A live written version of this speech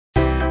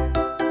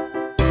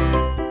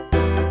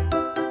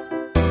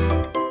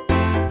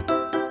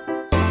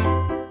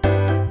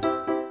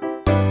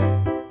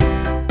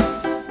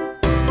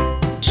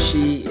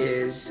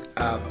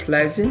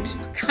pleasant.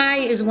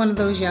 Michaiah is one of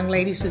those young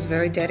ladies who's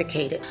very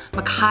dedicated.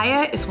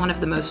 Michaiah is one of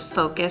the most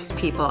focused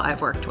people I've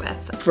worked with.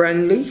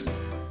 Friendly.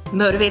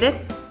 Motivated,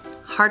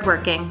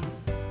 hardworking,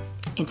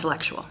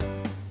 intellectual.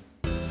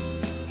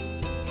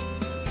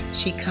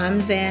 She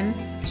comes in,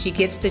 she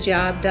gets the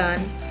job done,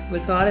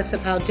 regardless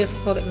of how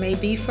difficult it may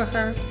be for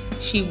her.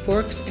 She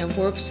works and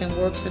works and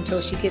works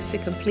until she gets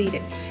it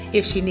completed.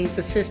 If she needs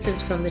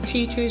assistance from the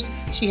teachers,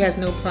 she has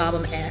no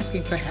problem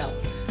asking for help.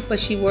 But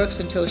she works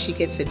until she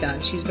gets it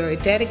done. She's very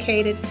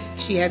dedicated,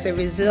 she has a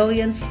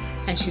resilience,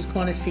 and she's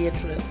going to see it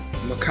through.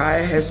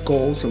 Michaiah has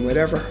goals, and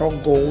whatever her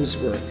goals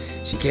were,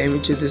 she came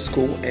into the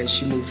school and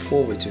she moved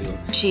forward to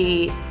them.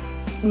 She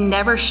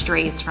never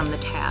strays from the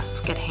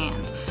task at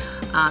hand.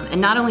 And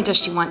not only does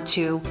she want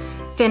to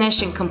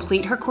finish and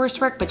complete her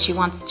coursework, but she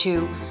wants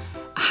to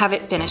have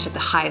it finished at the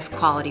highest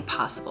quality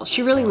possible.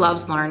 She really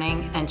loves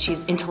learning, and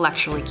she's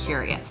intellectually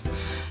curious.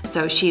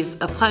 So she's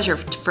a pleasure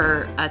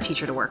for a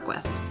teacher to work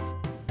with.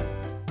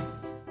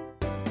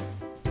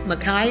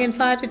 Michaiah, in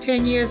 5 to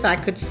 10 years, I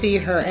could see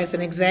her as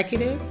an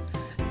executive,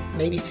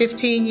 maybe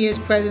 15 years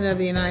President of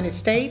the United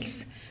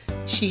States.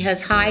 She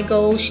has high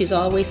goals. She's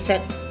always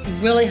set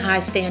really high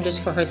standards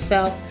for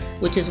herself,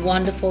 which is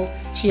wonderful.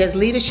 She has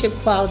leadership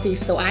qualities,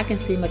 so I can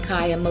see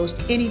Michaiah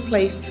most any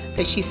place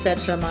that she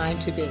sets her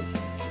mind to be.